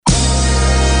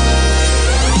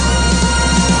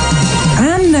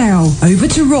over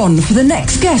to Ron for the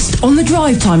next guest on the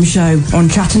Drive Time Show on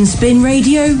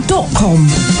chatandspinradio.com.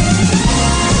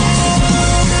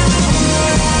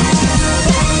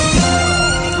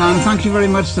 And thank you very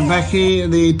much to Becky.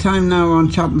 The time now on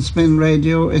Chat and Spin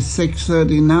Radio is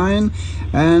 6:39,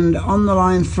 and on the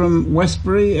line from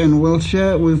Westbury in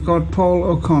Wiltshire we've got Paul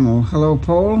O'Connell. Hello,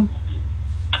 Paul.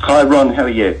 Hi, Ron. How are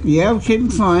you? Yeah, we're keeping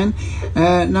fine.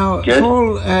 Now, good.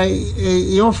 Paul,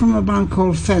 you're from a band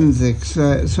called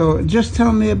Fenzix. So just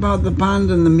tell me about the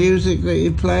band and the music that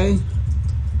you play.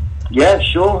 Yeah,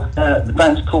 sure. The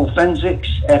band's called Fenzix,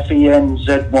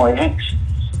 Fenzyx.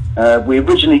 We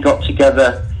originally got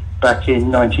together back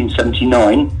in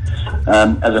 1979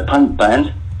 as a punk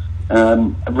band.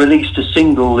 Released a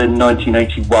single in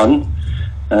 1981.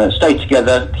 Stayed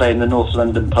together, playing the North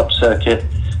London pub circuit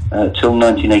till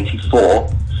 1984.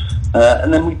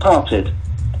 And then we parted.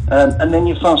 And then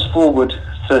you fast forward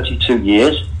 32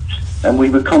 years, and we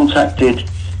were contacted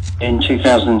in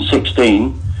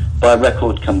 2016 by a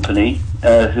record company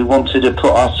who wanted to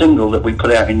put our single that we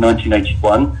put out in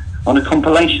 1981 on a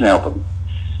compilation album.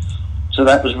 So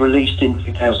that was released in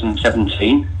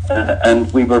 2017,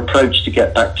 and we were approached to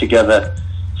get back together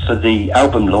for the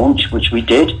album launch, which we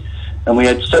did, and we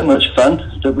had so much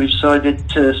fun that we decided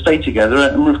to stay together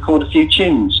and record a few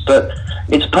tunes. But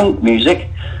it's punk music,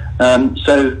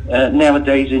 so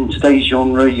nowadays in today's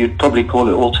genre you'd probably call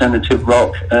it alternative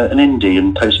rock, and indie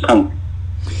and post-punk.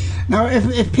 Now,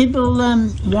 if people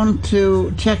want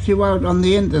to check you out on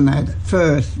the internet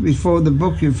first, before they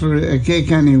book you for a gig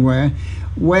anywhere,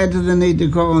 where do they need to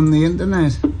go on the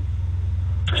internet?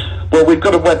 Well, we've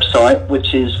got a website,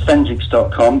 which is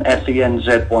fenzyx.com,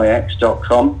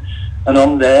 Fenzyx.com, and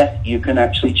on there you can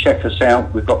actually check us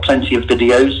out. We've got plenty of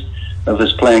videos of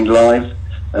us playing live,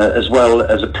 as well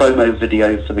as a promo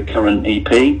video for the current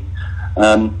EP,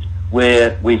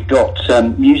 where we've got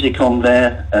music on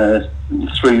there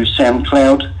through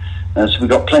SoundCloud, so we've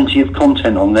got plenty of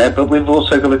content on there, but we've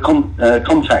also got a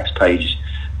contacts page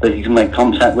that you can make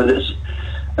contact with us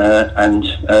and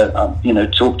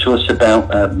talk to us about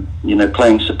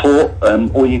playing support,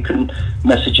 or you can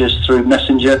message us through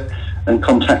Messenger and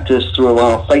contact us through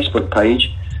our Facebook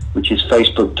page, which is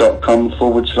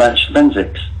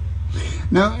facebook.com/Fenzyx.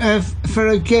 Now, for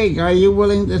a gig, are you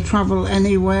willing to travel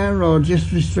anywhere or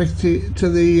just restrict to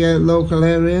the local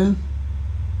area?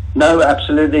 No,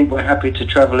 absolutely. We're happy to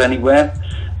travel anywhere.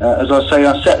 As I say,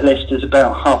 our set list is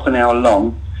about half an hour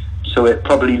long, so it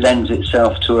probably lends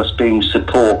itself to us being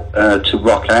support to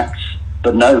rock acts.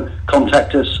 But no,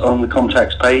 contact us on the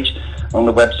contacts page on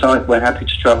the website. We're happy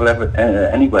to travel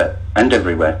anywhere and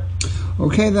everywhere.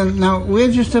 Okay, then. Now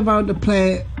we're just about to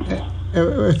play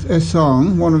a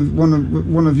song,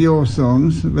 one of your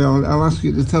songs. Well, I'll ask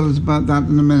you to tell us about that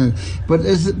in a minute. But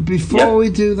before we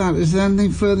do that, is there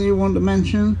anything further you want to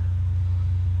mention?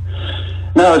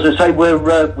 No, as I say,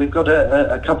 we've got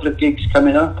a couple of gigs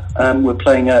coming up. We're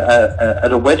playing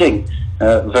at a wedding.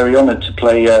 Very honoured to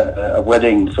play a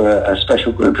wedding for a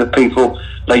special group of people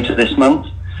later this month.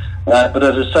 But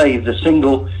as I say, the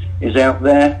single is out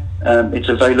there. It's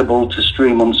available to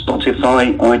stream on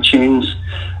Spotify, iTunes,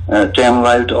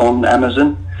 download on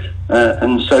Amazon.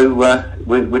 And so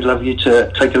we'd love you to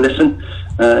take a listen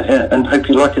and hope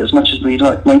you like it as much as we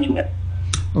like making it.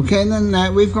 Okay, then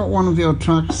we've got one of your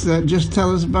tracks. Just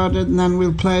tell us about it, and then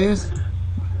we'll play it.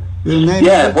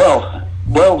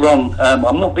 Well, Ron,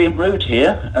 I'm not being rude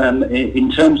here in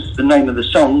terms of the name of the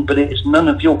song, but it's None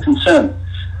of Your Concern.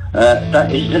 That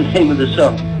is the name of the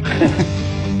song.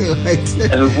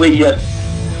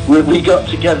 We got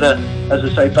together, as I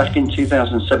say, back in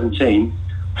 2017,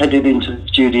 headed into the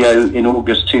studio in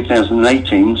August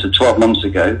 2018, so 12 months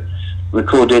ago,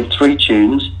 recorded 3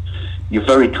 tunes. You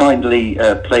very kindly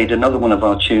played another one of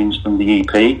our tunes from the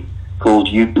EP called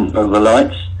You Control the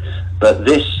Lights, but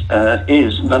this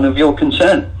is None of Your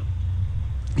Concern.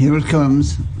 Here it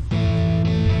comes.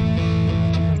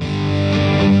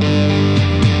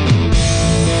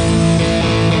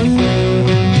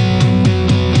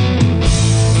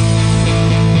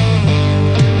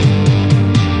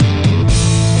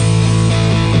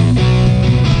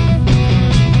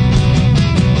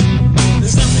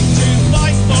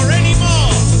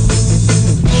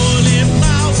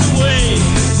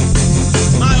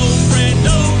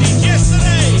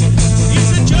 Yesterday,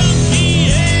 he's a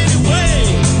junkie anyway.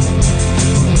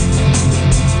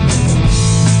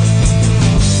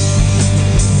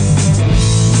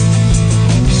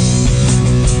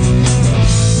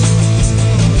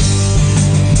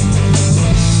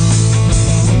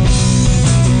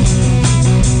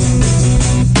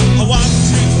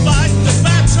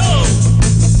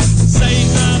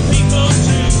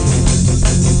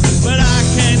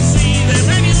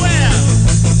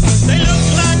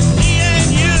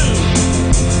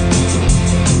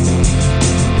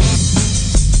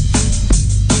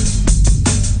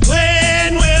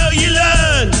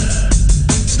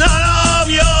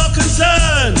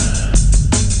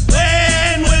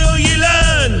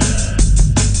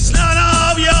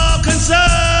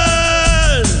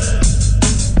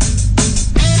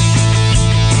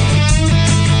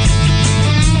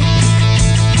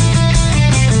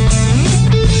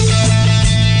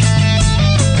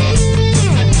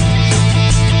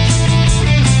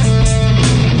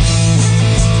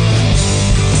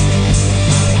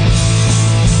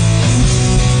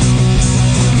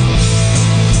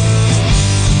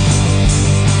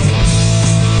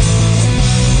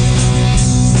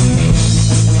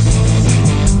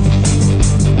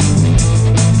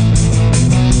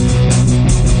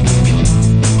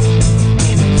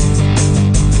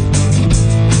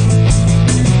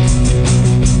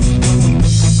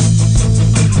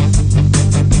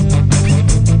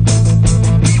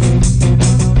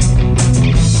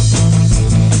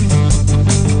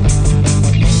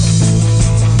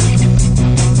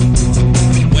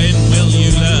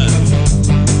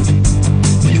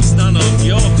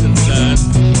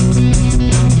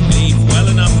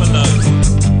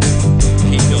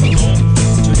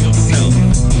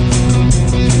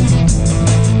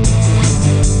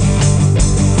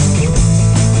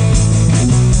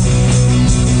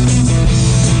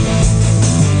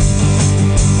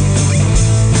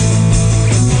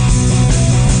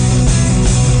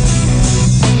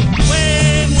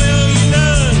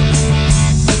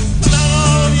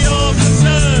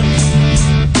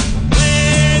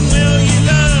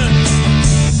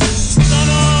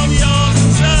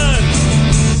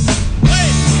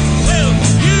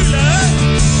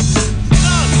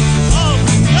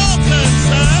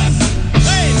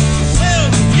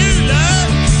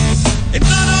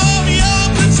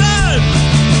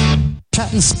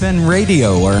 Chat and Spin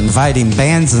Radio are inviting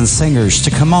bands and singers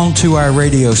to come on to our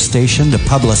radio station to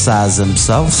publicize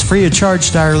themselves free of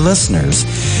charge to our listeners.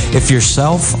 If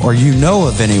yourself or you know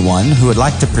of anyone who would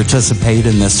like to participate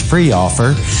in this free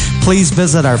offer, please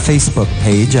visit our Facebook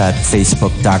page at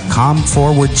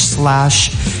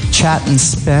facebook.com/Chat and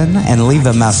Spin and leave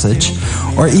a message,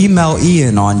 or email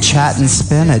Ian on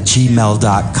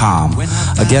chatandspin@gmail.com.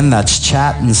 Again, that's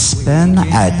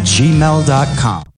chatandspin@gmail.com.